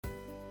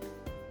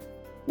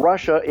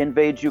Russia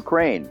invades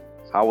Ukraine.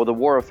 How will the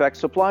war affect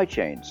supply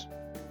chains?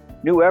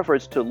 New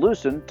efforts to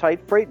loosen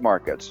tight freight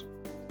markets.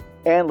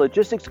 And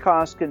logistics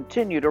costs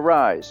continue to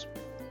rise.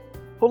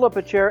 Pull up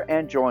a chair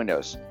and join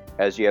us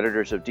as the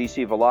editors of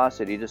DC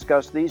Velocity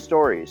discuss these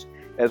stories,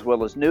 as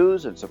well as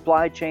news and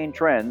supply chain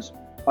trends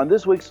on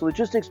this week's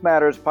Logistics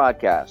Matters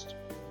podcast.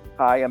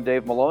 Hi, I'm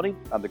Dave Maloney.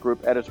 I'm the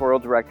Group Editorial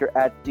Director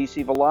at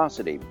DC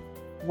Velocity.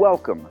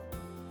 Welcome.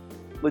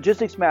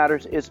 Logistics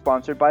Matters is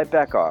sponsored by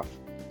Beckhoff.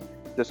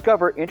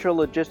 Discover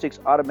intralogistics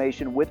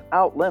automation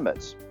without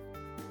limits.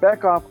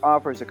 Beckhoff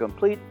offers a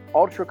complete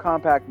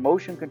ultra-compact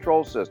motion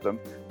control system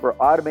for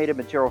automated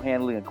material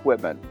handling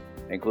equipment,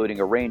 including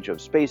a range of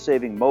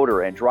space-saving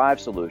motor and drive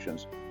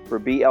solutions for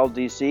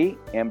BLDC,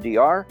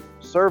 MDR,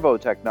 servo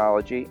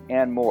technology,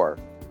 and more.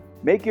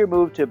 Make your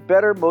move to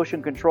better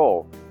motion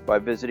control by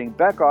visiting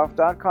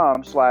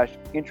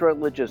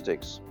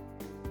beckhoff.com/intralogistics.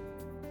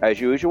 As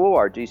usual,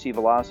 our DC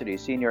Velocity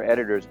senior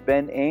editors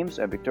Ben Ames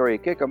and Victoria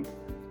Kickham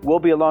will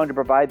be along to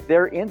provide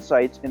their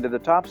insights into the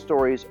top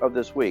stories of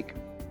this week.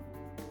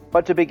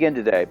 But to begin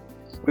today,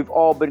 we've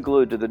all been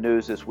glued to the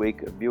news this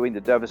week, viewing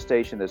the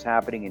devastation that's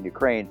happening in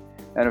Ukraine.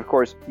 And of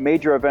course,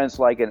 major events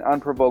like an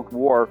unprovoked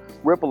war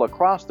ripple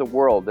across the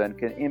world and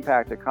can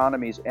impact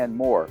economies and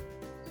more.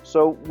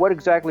 So what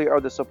exactly are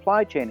the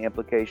supply chain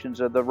implications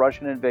of the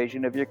Russian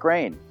invasion of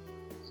Ukraine?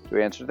 To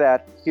answer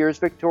that, here's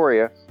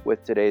Victoria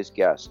with today's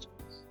guest.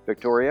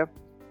 Victoria?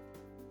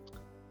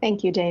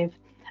 Thank you, Dave.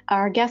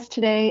 Our guest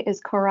today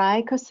is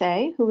Koray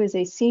Kosei, who is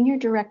a Senior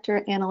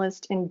Director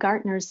Analyst in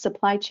Gartner's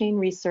Supply Chain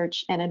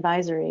Research and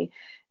Advisory.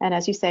 And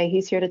as you say,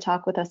 he's here to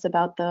talk with us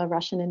about the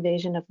Russian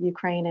invasion of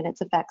Ukraine and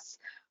its effects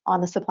on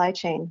the supply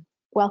chain.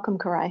 Welcome,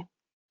 Koray.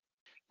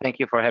 Thank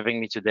you for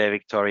having me today,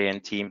 Victoria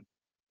and team.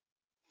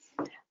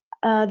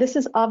 This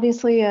is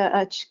obviously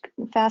a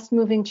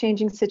fast-moving,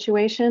 changing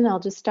situation. I'll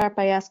just start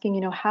by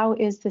asking,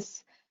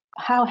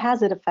 how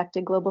has it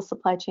affected global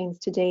supply chains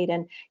to date,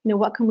 and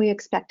what can we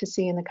expect to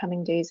see in the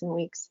coming days and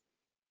weeks?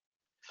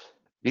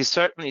 We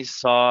certainly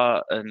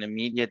saw an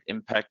immediate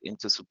impact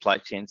into supply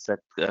chains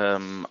that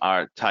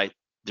are tied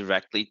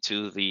directly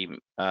to the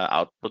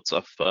outputs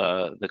of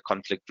the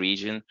conflict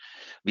region.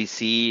 We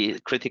see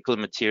critical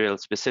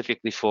materials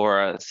specifically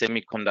for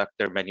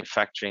semiconductor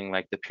manufacturing,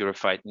 like the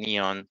purified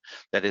neon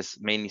that is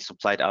mainly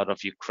supplied out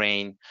of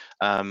Ukraine,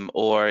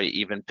 or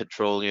even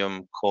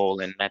petroleum, coal,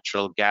 and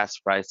natural gas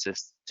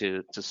prices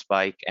to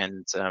spike,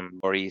 and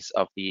worries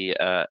of the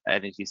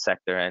energy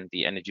sector and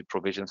the energy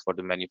provisions for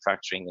the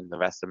manufacturing in the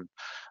western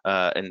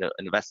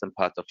western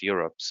part of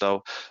Europe.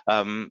 So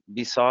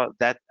we saw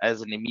that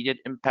as an immediate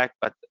impact,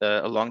 but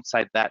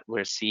alongside that,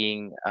 we're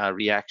seeing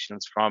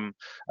reactions from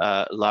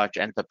large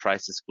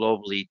enterprises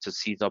globally to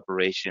cease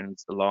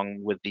operations,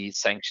 along with the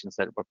sanctions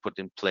that were put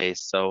in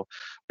place. So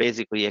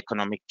basically,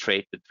 economic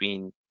trade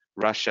between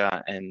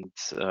Russia and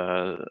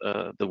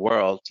the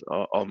world,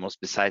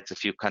 almost besides a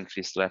few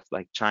countries left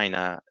like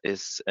China,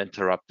 is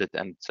interrupted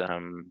and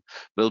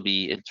will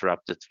be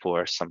interrupted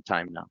for some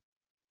time now.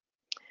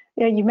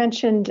 Yeah, you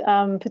mentioned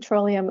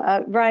petroleum.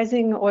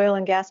 Rising oil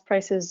and gas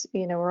prices,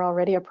 were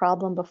already a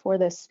problem before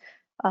this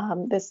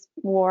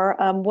war.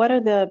 What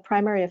are the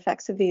primary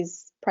effects of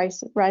these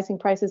rising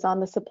prices on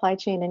the supply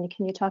chain, and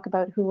can you talk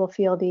about who will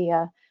feel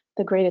the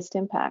greatest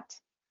impact?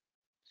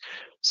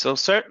 So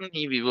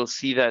certainly we will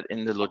see that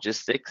in the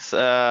logistics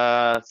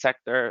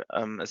sector,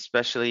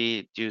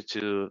 especially due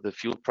to the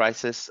fuel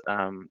prices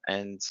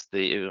and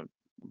the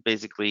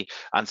basically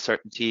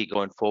uncertainty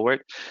going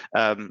forward.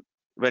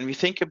 When we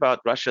think about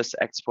Russia's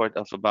export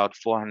of about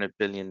 $400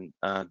 billion,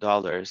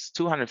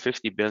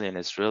 $250 billion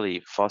is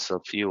really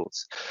fossil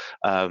fuels,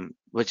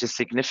 which is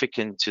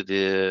significant to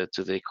the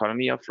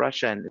economy of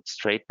Russia and its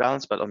trade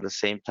balance. But on the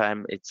same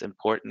time, it's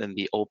important in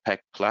the OPEC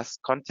Plus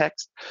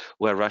context,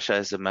 where Russia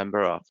is a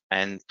member of.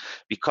 And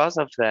because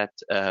of that,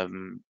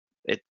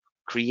 it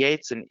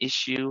creates an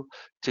issue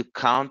to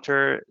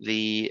counter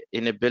the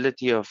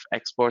inability of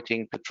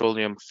exporting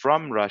petroleum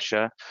from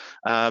Russia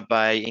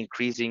by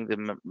increasing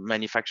the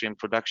manufacturing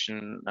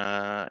production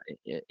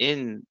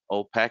in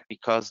OPEC,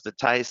 because the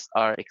ties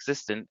are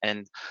existent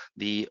and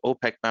the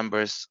OPEC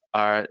members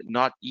are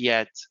not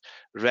yet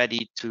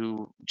ready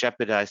to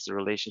jeopardize the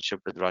relationship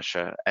with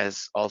Russia,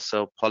 as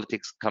also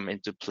politics come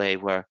into play,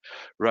 where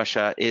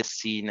Russia is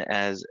seen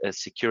as a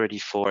security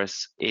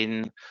force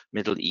in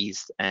Middle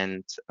East,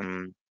 and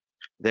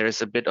there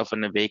is a bit of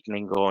an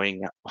awakening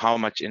going how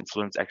much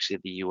influence actually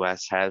the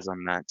US has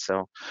on that.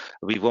 So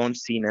we won't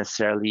see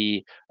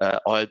necessarily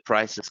oil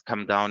prices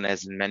come down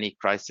as in many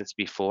crises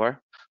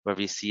before, where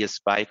we see a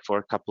spike for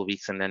a couple of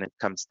weeks and then it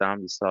comes down.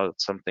 We saw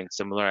something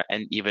similar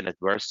and even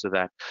adverse to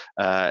that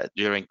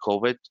during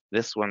COVID.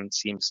 This one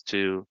seems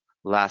to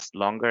last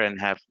longer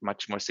and have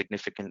much more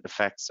significant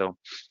effects. So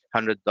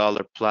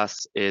 $100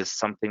 plus is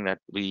something that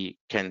we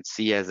can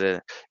see as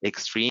an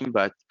extreme,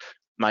 but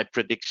my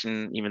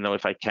prediction, even though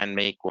if I can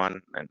make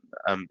one,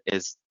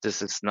 is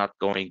this is not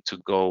going to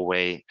go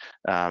away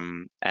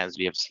as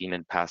we have seen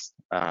in past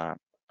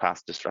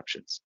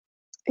disruptions.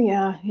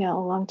 Yeah, a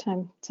long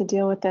time to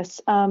deal with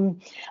this.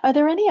 Are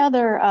there any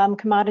other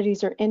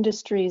commodities or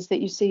industries that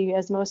you see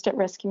as most at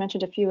risk? You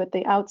mentioned a few at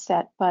the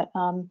outset, but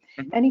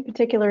any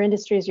particular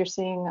industries you're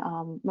seeing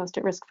most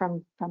at risk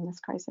from this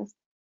crisis?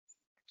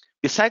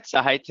 Besides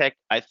the high tech,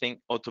 I think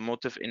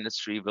automotive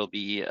industry will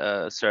be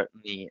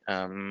certainly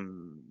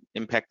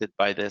impacted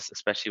by this,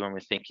 especially when we're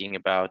thinking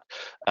about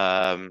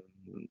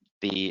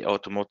the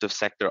automotive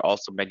sector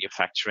also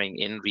manufacturing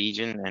in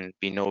region. And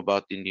we know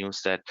about the news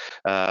that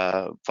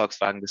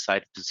Volkswagen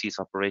decided to cease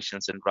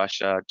operations in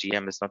Russia.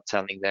 GM is not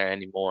selling there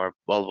anymore.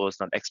 Volvo is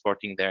not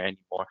exporting there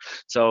anymore.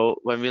 So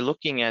when we're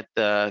looking at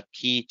the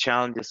key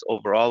challenges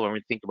overall, when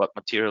we think about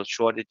material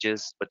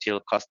shortages,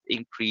 material cost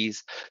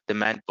increase,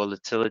 demand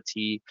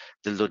volatility,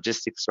 the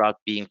logistics route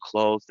being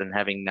closed and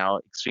having now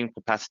extreme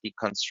capacity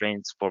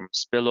constraints for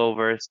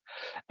spillovers.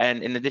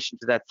 And in addition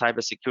to that,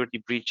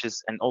 cybersecurity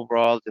breaches and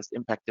overall just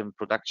impact in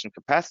production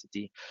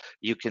capacity,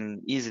 you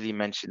can easily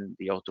mention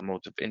the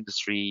automotive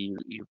industry.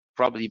 You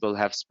probably will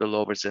have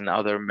spillovers in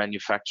other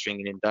manufacturing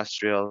and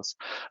industrials,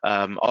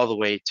 all the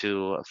way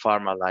to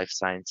pharma life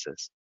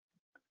sciences.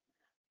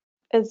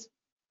 As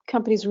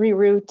companies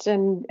reroute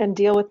and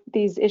deal with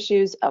these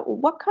issues,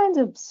 what kinds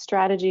of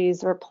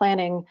strategies or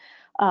planning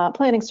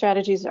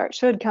strategies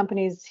should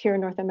companies here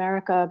in North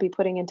America be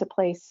putting into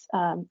place,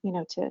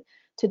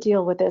 to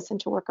deal with this and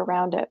to work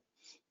around it?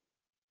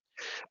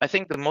 I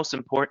think the most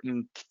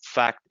important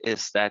fact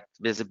is that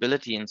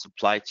visibility in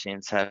supply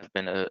chains have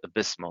been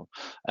abysmal.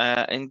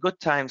 In good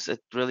times,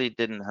 it really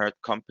didn't hurt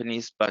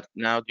companies, but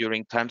now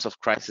during times of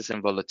crisis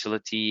and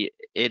volatility,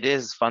 it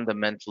is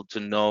fundamental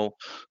to know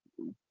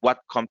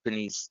what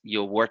companies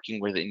you're working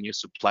with in your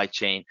supply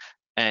chain.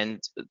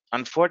 And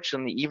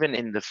unfortunately, even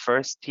in the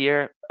first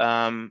tier,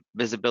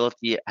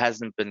 visibility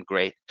hasn't been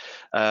great.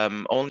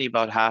 Only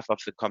about half of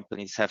the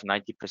companies have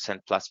 90%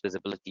 plus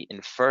visibility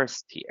in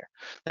first tier.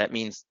 That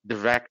means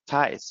direct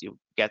ties. You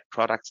get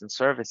products and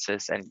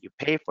services and you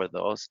pay for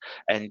those,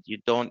 and you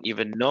don't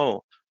even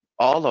know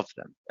all of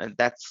them, and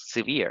that's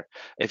severe.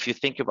 If you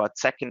think about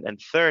second and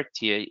third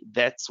tier,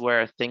 that's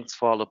where things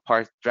fall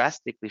apart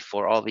drastically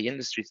for all the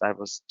industries I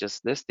was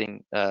just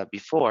listing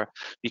before,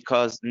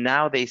 because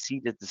now they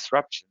see the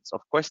disruptions. Of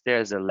course,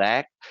 there's a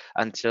lag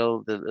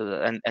until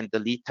and the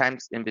lead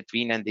times in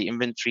between and the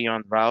inventory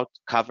on route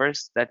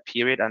covers that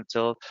period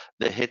until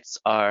the hits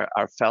are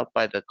felt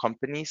by the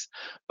companies.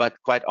 But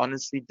quite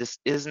honestly, this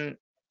isn't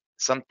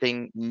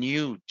something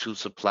new to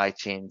supply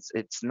chains.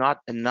 It's not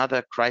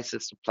another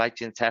crisis supply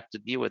chains have to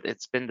deal with.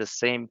 It's been the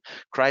same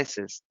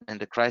crisis, and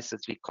the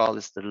crisis we call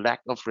is the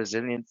lack of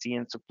resiliency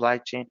in supply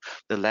chain,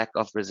 the lack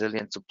of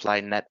resilient supply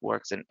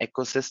networks and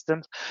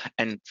ecosystems,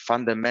 and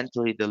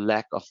fundamentally the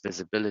lack of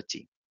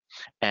visibility.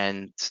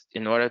 And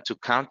in order to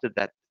counter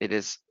that, it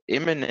is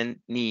imminent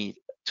need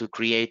to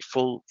create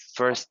full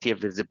first tier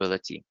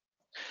visibility,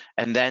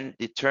 and then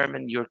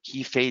determine your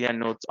key failure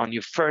nodes on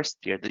your first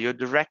tier, your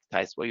direct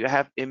ties, where you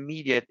have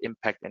immediate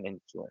impact and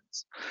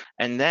influence.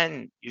 And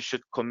then you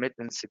should commit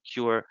and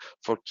secure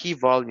for key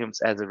volumes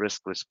as a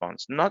risk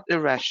response, not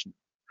irrational.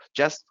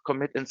 Just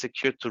commit and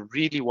secure to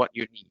really what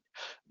you need,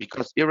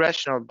 because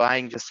irrational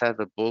buying just has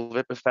a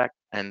bullwhip effect,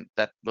 and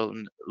that will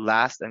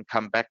last and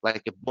come back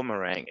like a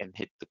boomerang and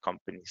hit the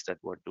companies that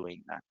were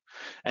doing that.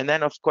 And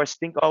then, of course,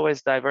 think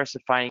always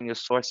diversifying your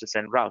sources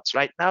and routes.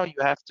 Right now, you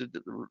have to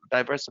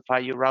diversify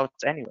your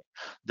routes anyway.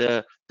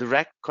 The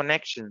direct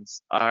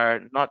connections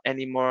are not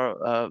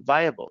anymore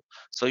viable.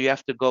 So you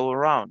have to go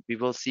around. We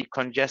will see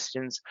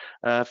congestions,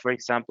 for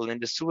example, in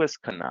the Suez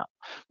Canal.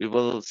 We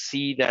will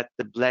see that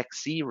the Black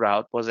Sea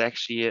route was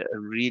actually a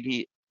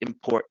really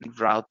important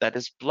route that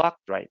is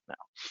blocked right now.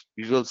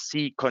 We will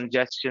see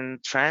congestion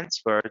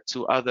transfer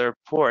to other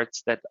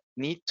ports that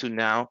need to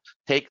now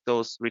take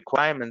those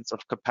requirements of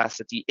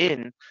capacity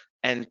in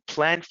and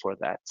plan for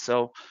that.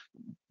 So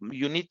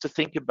you need to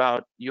think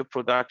about your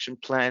production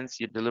plans,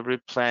 your delivery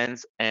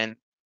plans, and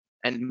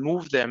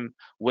move them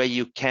where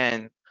you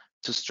can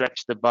to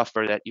stretch the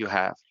buffer that you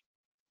have.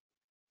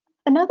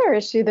 Another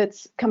issue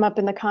that's come up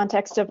in the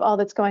context of all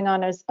that's going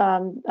on is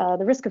the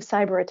risk of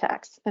cyber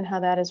attacks and how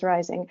that is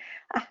rising.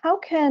 How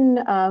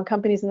can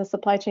companies in the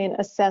supply chain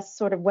assess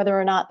sort of whether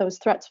or not those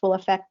threats will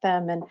affect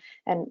them,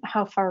 and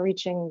how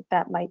far-reaching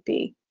that might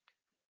be?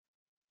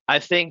 I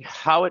think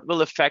how it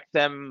will affect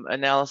them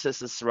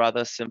analysis is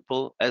rather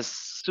simple. As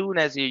soon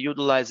as you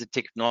utilize a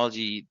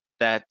technology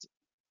that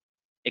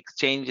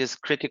exchanges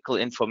critical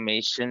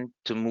information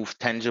to move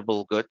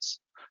tangible goods,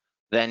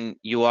 then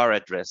you are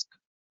at risk.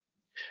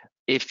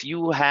 If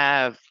you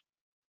have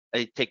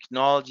a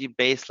technology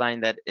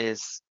baseline that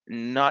is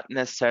not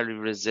necessarily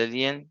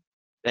resilient,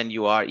 then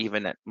you are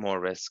even at more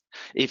risk.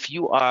 If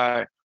you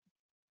are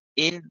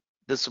in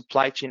the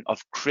supply chain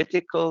of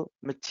critical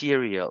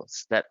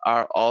materials that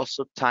are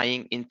also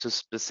tying into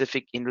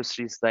specific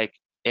industries like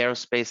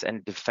aerospace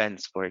and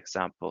defense, for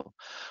example,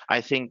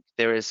 I think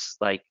there is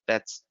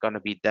that's going to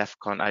be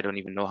DEFCON. I don't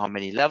even know how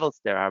many levels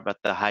there are, but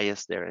the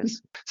highest there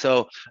is.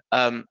 So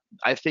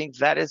I think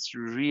that is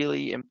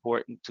really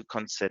important to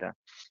consider.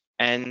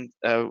 And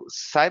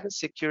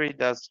cybersecurity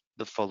does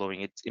the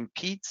following. It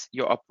impedes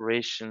your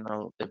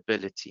operational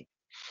ability.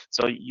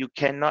 So you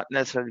cannot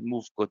necessarily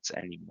move goods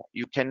anymore.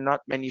 You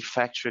cannot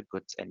manufacture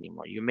goods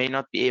anymore. You may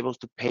not be able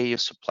to pay your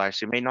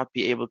suppliers. You may not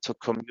be able to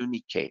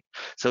communicate.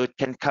 So it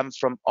can come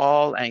from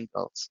all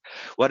angles.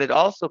 What it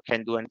also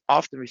can do, and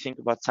often we think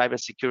about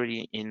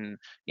cybersecurity in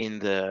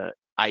the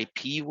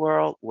IP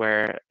world,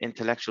 where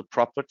intellectual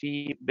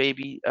property may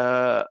be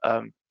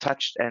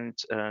touched and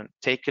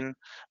taken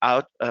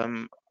out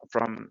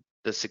from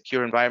the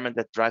secure environment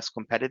that drives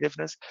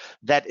competitiveness.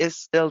 That is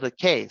still the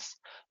case,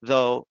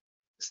 though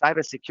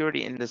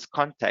cybersecurity in this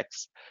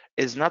context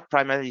is not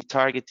primarily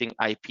targeting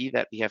IP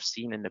that we have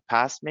seen in the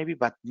past, maybe,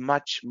 but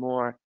much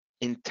more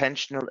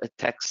intentional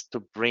attacks to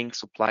bring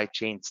supply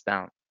chains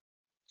down.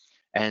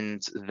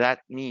 And that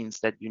means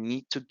that you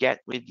need to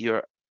get with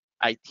your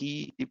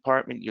IT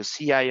department, your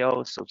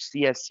CIO, so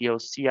CSCO,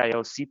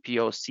 CIO,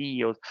 CPO,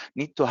 CEOs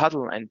need to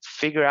huddle and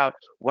figure out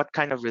what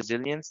kind of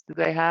resilience do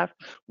they have,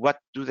 what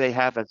do they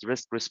have as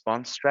risk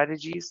response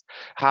strategies,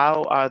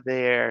 how are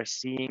they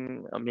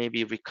seeing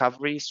maybe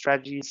recovery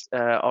strategies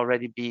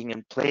already being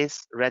in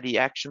place, ready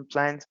action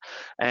plans,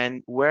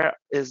 and where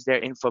is their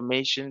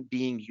information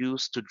being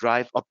used to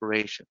drive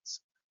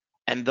operations.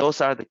 And those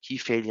are the key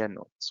failure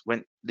nodes.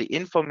 When the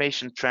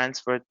information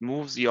transferred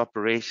moves the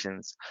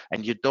operations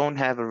and you don't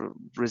have a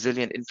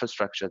resilient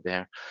infrastructure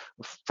there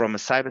from a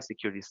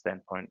cybersecurity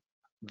standpoint,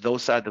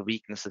 those are the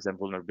weaknesses and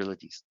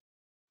vulnerabilities.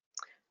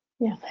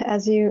 Yeah,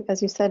 as you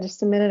said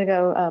just a minute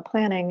ago,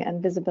 planning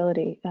and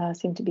visibility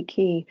seem to be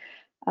key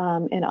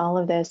in all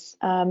of this.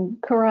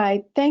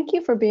 Koray, thank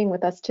you for being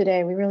with us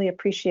today. We really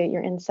appreciate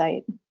your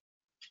insight.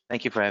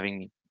 Thank you for having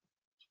me.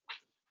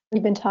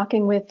 We've been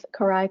talking with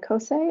Koray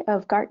Kosei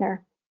of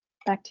Gartner.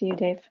 Back to you,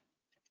 Dave.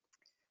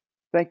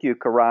 Thank you,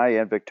 Koray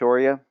and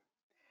Victoria.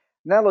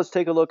 Now let's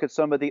take a look at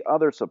some of the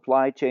other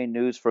supply chain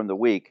news from the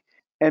week.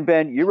 And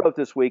Ben, you wrote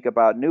this week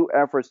about new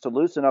efforts to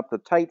loosen up the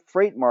tight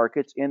freight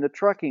markets in the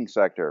trucking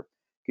sector.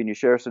 Can you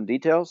share some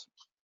details?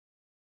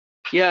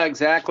 Yeah,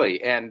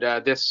 exactly. And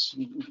this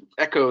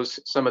echoes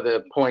some of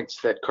the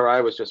points that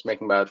Koray was just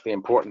making about the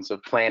importance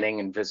of planning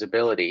and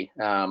visibility.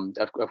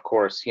 Of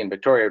course, he and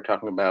Victoria are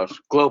talking about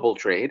global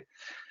trade.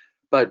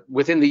 But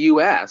within the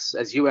U.S.,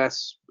 as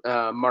U.S.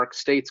 marked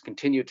states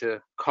continue to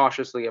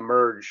cautiously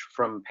emerge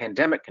from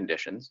pandemic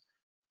conditions,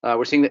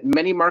 we're seeing that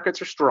many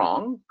markets are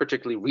strong,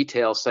 particularly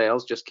retail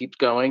sales just keeps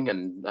going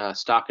and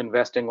stock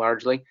investing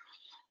largely.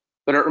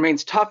 But it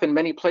remains tough in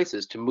many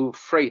places to move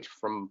freight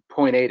from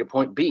point A to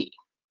point B.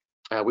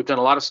 We've done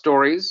a lot of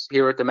stories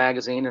here at the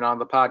magazine and on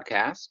the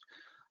podcast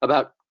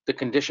about the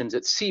conditions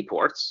at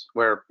seaports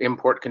where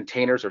import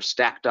containers are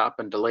stacked up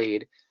and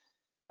delayed.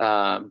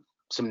 Some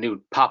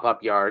new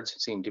pop-up yards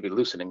seem to be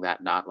loosening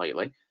that knot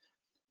lately.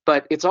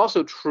 But it's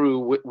also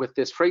true with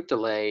this freight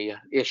delay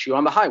issue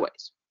on the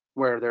highways,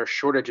 where there are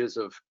shortages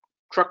of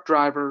truck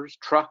drivers,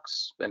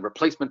 trucks, and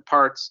replacement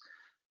parts.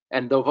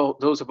 And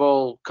those have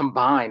all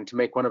combined to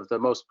make one of the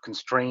most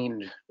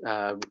constrained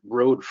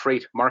road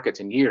freight markets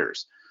in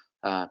years.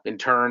 In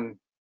turn,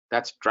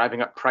 that's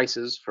driving up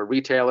prices for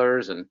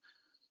retailers and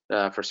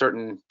for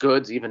certain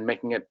goods, even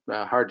making it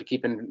hard to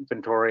keep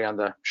inventory on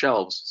the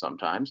shelves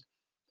sometimes.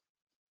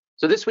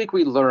 So this week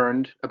we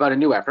learned about a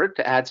new effort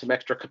to add some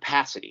extra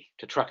capacity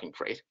to trucking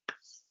freight.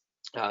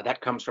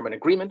 That comes from an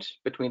agreement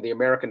between the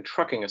American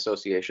Trucking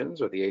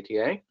Associations, or the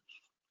ATA,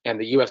 and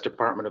the US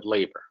Department of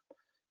Labor.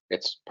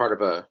 It's part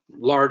of a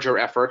larger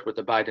effort with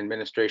the Biden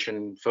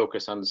administration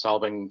focus on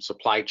solving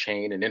supply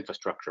chain and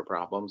infrastructure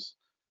problems.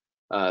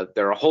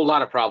 There are a whole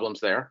lot of problems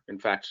there. In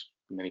fact,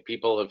 many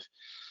people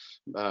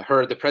have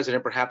heard the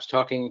president perhaps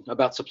talking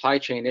about supply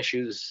chain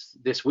issues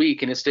this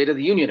week in his State of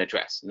the Union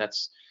address, and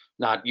that's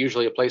not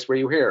usually a place where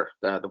you hear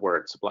the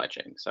word supply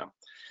chain. So,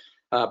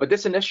 but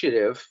this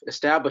initiative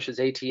establishes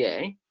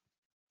ATA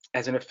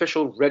as an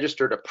official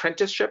registered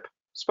apprenticeship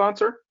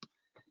sponsor.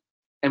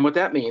 And what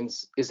that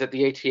means is that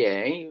the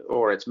ATA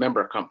or its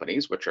member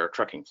companies, which are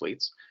trucking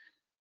fleets,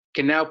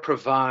 can now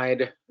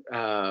provide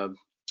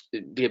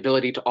the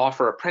ability to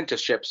offer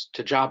apprenticeships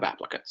to job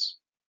applicants.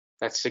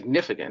 That's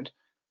significant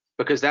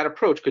because that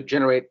approach could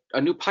generate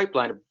a new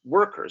pipeline of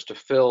workers to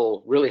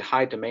fill really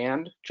high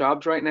demand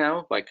jobs right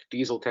now, like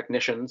diesel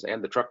technicians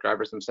and the truck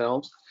drivers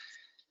themselves.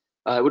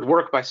 It would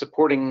work by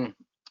supporting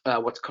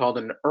what's called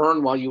an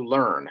Earn While You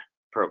Learn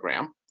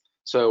program.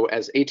 So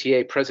as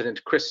ATA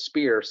President Chris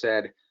Spear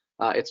said,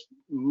 it's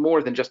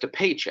more than just a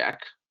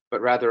paycheck,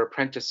 but rather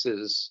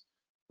apprentices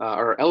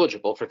are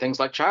eligible for things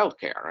like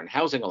childcare and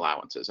housing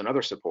allowances and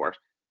other support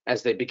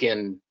as they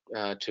begin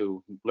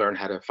to learn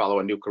how to follow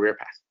a new career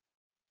path.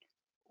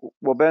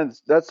 Well, Ben,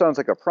 that sounds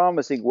like a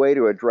promising way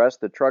to address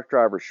the truck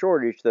driver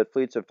shortage that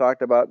fleets have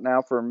talked about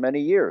now for many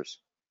years.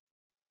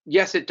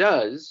 Yes, it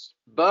does,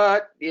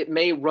 but it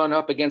may run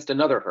up against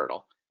another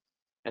hurdle,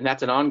 and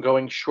that's an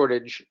ongoing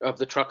shortage of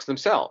the trucks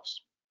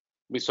themselves.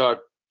 We saw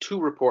 2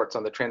 reports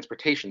on the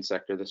transportation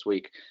sector this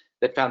week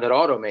that found that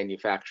auto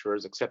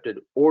manufacturers accepted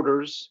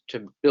orders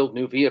to build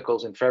new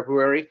vehicles in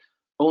February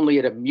only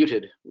at a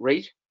muted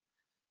rate.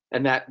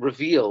 And that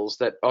reveals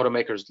that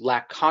automakers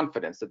lack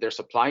confidence that their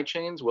supply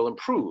chains will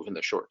improve in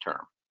the short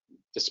term,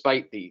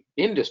 despite the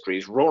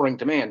industry's roaring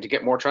demand to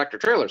get more tractor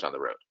trailers on the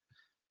road.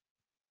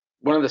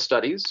 One of the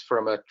studies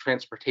from a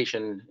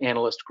transportation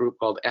analyst group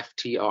called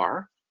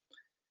FTR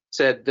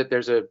said that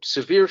there's a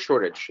severe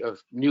shortage of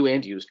new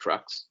and used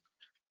trucks.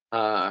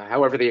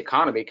 However, the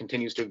economy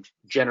continues to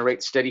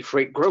generate steady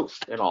freight growth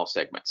in all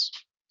segments.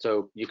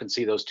 So you can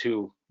see those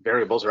two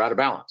variables are out of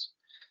balance.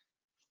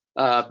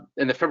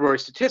 And the February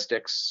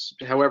statistics,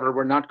 however,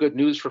 were not good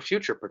news for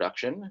future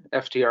production.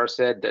 FTR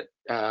said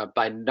that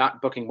by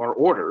not booking more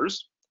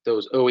orders,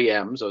 those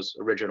OEMs, those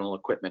original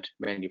equipment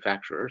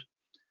manufacturers,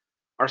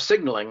 are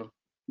signaling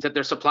that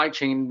their supply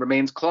chain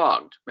remains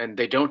clogged and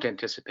they don't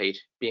anticipate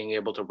being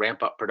able to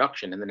ramp up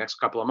production in the next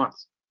couple of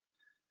months.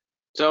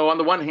 So on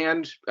the one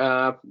hand,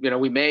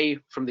 we may,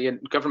 from the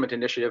government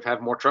initiative,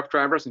 have more truck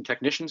drivers and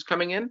technicians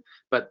coming in,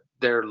 but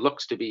there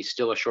looks to be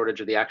still a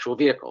shortage of the actual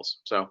vehicles.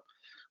 So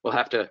we'll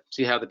have to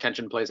see how the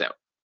tension plays out.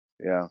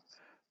 Yeah,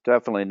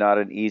 definitely not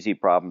an easy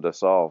problem to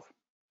solve.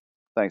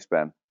 Thanks,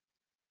 Ben.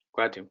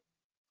 Glad to.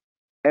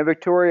 And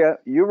Victoria,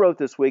 you wrote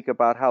this week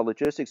about how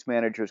logistics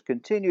managers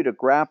continue to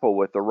grapple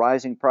with the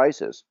rising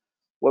prices.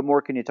 What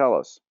more can you tell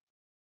us?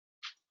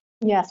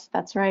 Yes,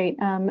 that's right.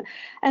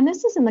 And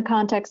this is in the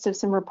context of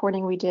some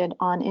reporting we did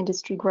on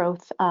industry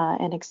growth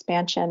and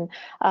expansion.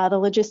 The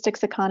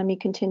logistics economy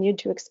continued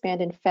to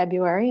expand in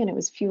February, and it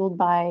was fueled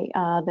by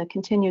the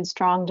continued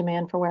strong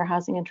demand for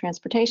warehousing and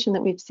transportation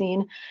that we've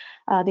seen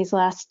these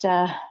last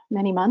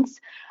many months.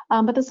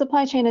 But the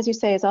supply chain, as you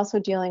say, is also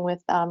dealing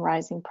with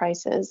rising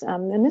prices.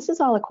 And this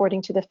is all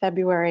according to the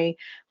February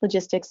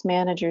Logistics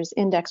Managers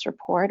Index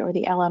Report, or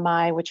the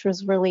LMI, which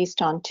was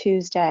released on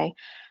Tuesday.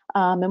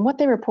 And what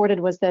they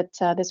reported was that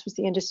this was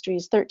the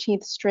industry's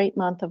 13th straight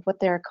month of what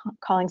they're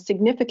calling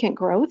significant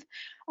growth,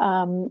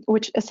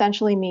 which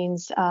essentially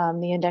means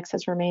the index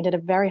has remained at a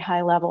very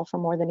high level for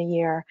more than a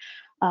year,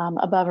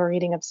 above a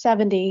reading of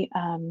 70.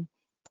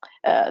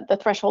 The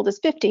threshold is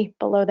 50.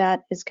 Below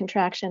that is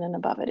contraction, and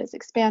above it is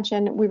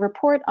expansion. We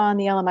report on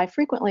the LMI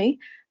frequently,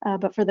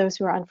 but for those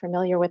who are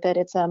unfamiliar with it,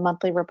 it's a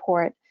monthly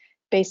report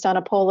based on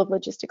a poll of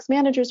logistics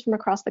managers from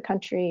across the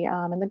country,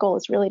 and the goal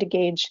is really to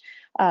gauge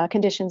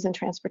conditions in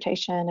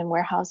transportation and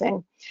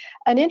warehousing.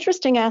 An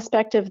interesting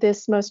aspect of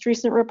this most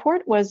recent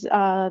report was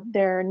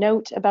their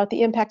note about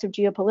the impact of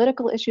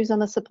geopolitical issues on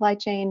the supply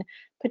chain,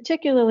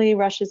 particularly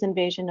Russia's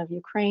invasion of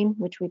Ukraine,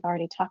 which we've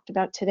already talked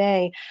about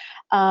today.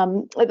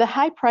 The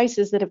high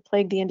prices that have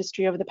plagued the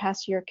industry over the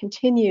past year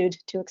continued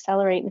to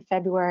accelerate in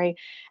February,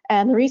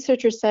 and the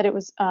researchers said it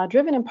was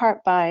driven in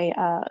part by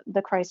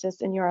the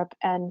crisis in Europe,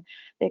 and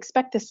they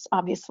expect this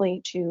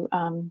obviously to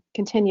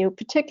continue,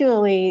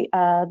 particularly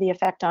the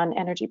effect on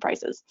energy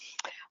prices.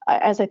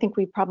 As I think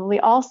we probably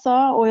all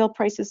saw, oil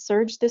prices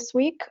surged this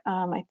week,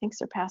 I think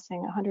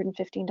surpassing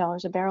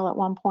 $115 a barrel at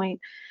one point,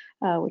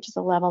 which is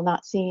a level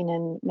not seen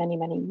in many,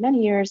 many,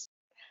 many years.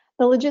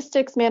 The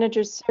logistics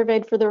managers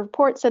surveyed for the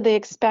report said they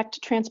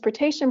expect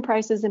transportation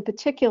prices in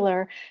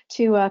particular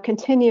to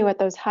continue at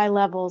those high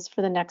levels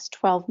for the next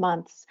 12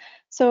 months.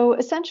 So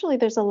essentially,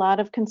 there's a lot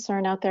of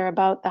concern out there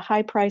about the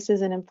high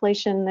prices and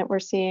inflation that we're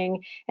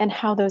seeing and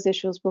how those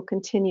issues will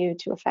continue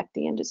to affect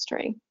the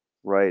industry.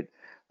 Right.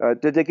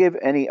 Did they give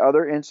any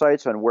other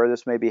insights on where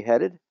this may be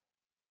headed?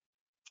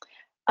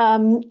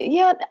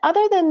 Yeah,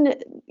 other than,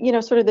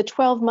 sort of the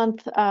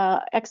 12-month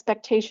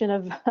expectation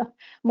of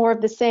more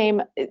of the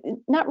same,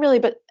 not really,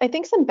 but I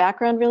think some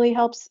background really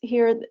helps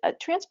here.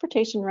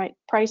 Transportation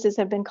prices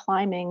have been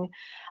climbing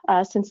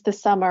since the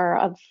summer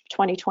of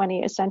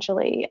 2020,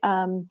 essentially.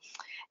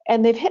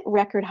 And they've hit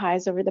record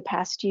highs over the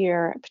past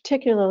year,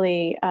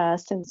 particularly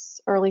since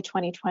early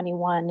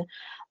 2021.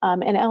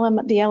 And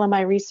the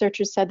LMI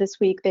researchers said this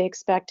week they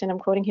expect, and I'm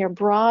quoting here,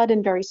 broad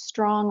and very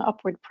strong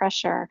upward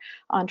pressure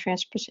on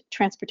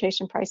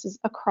transportation prices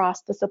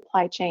across the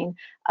supply chain,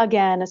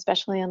 again,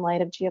 especially in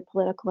light of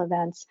geopolitical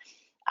events.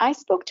 I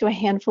spoke to a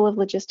handful of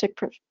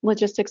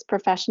logistics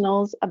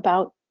professionals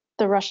about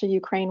the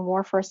Russia-Ukraine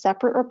war for a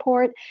separate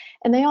report,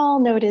 and they all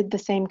noted the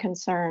same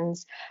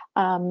concerns.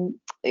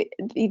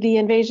 The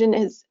invasion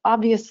is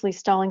obviously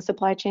stalling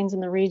supply chains in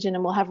the region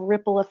and will have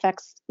ripple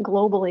effects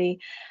globally,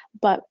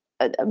 but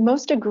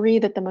most agree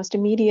that the most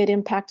immediate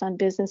impact on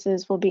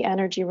businesses will be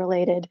energy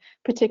related,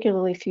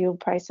 particularly fuel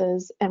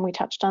prices, and we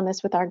touched on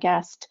this with our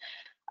guest.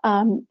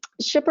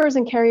 Shippers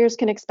and carriers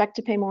can expect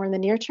to pay more in the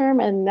near term,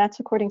 and that's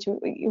according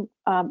to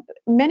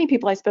many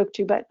people I spoke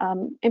to, but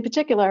in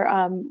particular,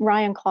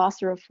 Ryan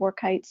Klosser of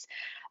FourKites,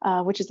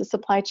 which is a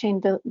supply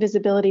chain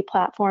visibility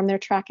platform. They're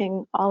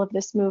tracking all of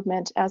this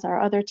movement, as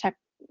are other tech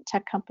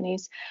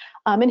companies.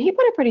 And he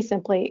put it pretty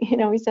simply.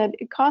 He said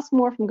it costs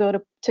more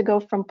to go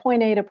from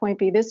point A to point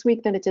B this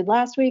week than it did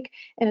last week,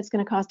 and it's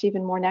going to cost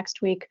even more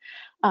next week.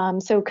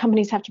 So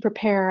companies have to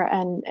prepare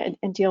and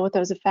deal with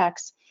those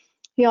effects.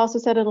 He also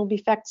said will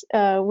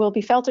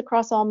be felt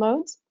across all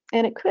modes,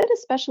 and it could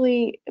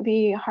especially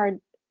be hard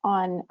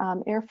on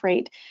air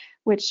freight,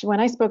 which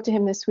when I spoke to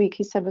him this week,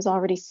 he said was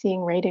already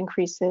seeing rate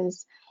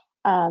increases.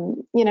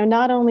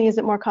 Not only is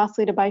it more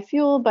costly to buy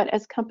fuel, but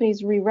as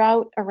companies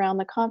reroute around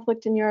the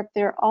conflict in Europe,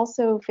 they're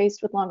also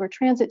faced with longer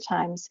transit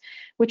times,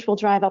 which will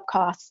drive up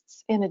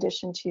costs in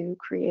addition to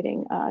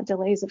creating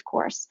delays, of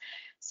course.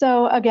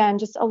 So again,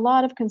 just a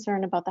lot of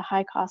concern about the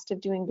high cost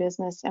of doing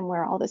business and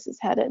where all this is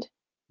headed.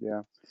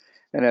 Yeah.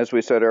 And as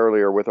we said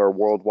earlier, with our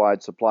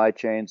worldwide supply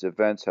chains,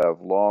 events have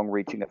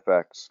long-reaching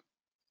effects.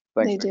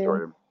 Thanks, They do.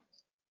 Victoria.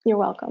 You're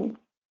welcome.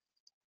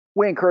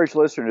 We encourage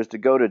listeners to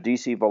go to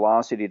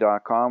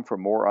dcvelocity.com for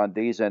more on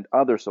these and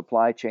other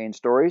supply chain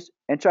stories,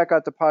 and check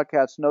out the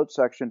podcast notes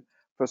section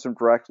for some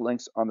direct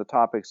links on the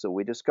topics that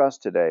we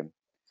discussed today.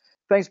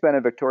 Thanks, Ben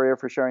and Victoria,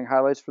 for sharing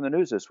highlights from the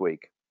news this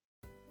week.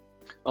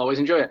 Always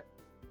enjoy it.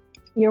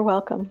 You're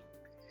welcome.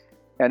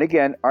 And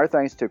again, our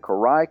thanks to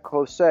Koray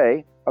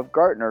Kosei of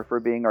Gartner for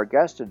being our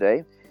guest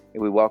today.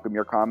 And we welcome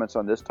your comments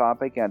on this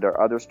topic and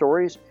our other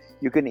stories.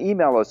 You can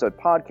email us at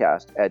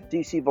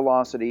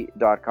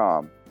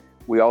podcast@dcvelocity.com.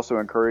 We also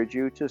encourage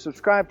you to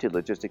subscribe to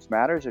Logistics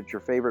Matters at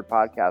your favorite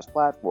podcast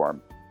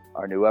platform.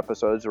 Our new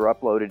episodes are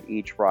uploaded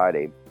each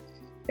Friday.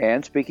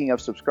 And speaking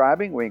of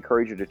subscribing, we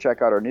encourage you to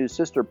check out our new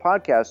sister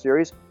podcast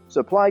series,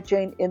 Supply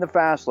Chain in the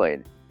Fast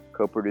Lane,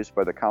 co-produced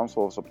by the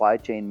Council of Supply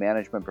Chain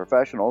Management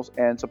Professionals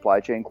and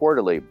Supply Chain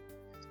Quarterly.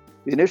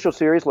 The initial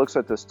series looks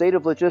at the state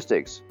of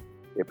logistics.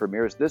 It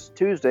premieres this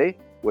Tuesday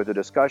with a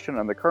discussion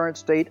on the current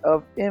state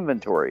of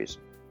inventories.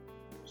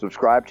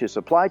 Subscribe to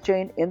Supply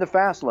Chain in the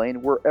Fast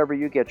Lane wherever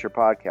you get your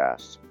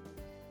podcasts.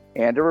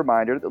 And a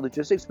reminder that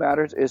Logistics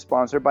Matters is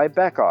sponsored by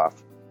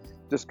Beckhoff.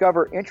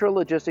 Discover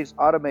intralogistics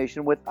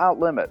automation without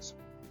limits.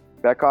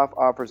 Beckhoff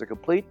offers a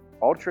complete,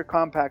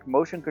 ultra-compact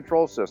motion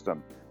control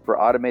system for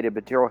automated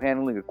material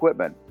handling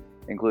equipment,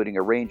 including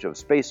a range of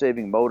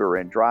space-saving motor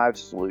and drive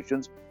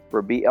solutions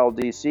for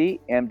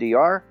BLDC,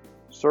 MDR,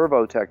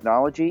 servo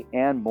technology,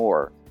 and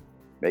more.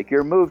 Make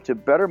your move to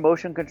better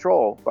motion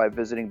control by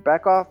visiting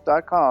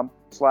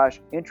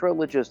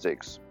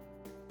beckhoff.com/intralogistics.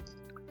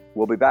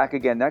 We'll be back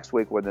again next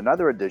week with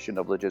another edition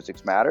of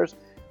Logistics Matters,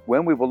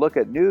 when we will look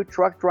at new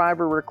truck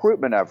driver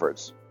recruitment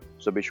efforts.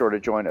 So be sure to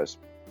join us.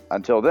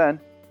 Until then,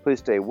 please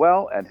stay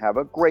well and have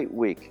a great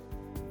week.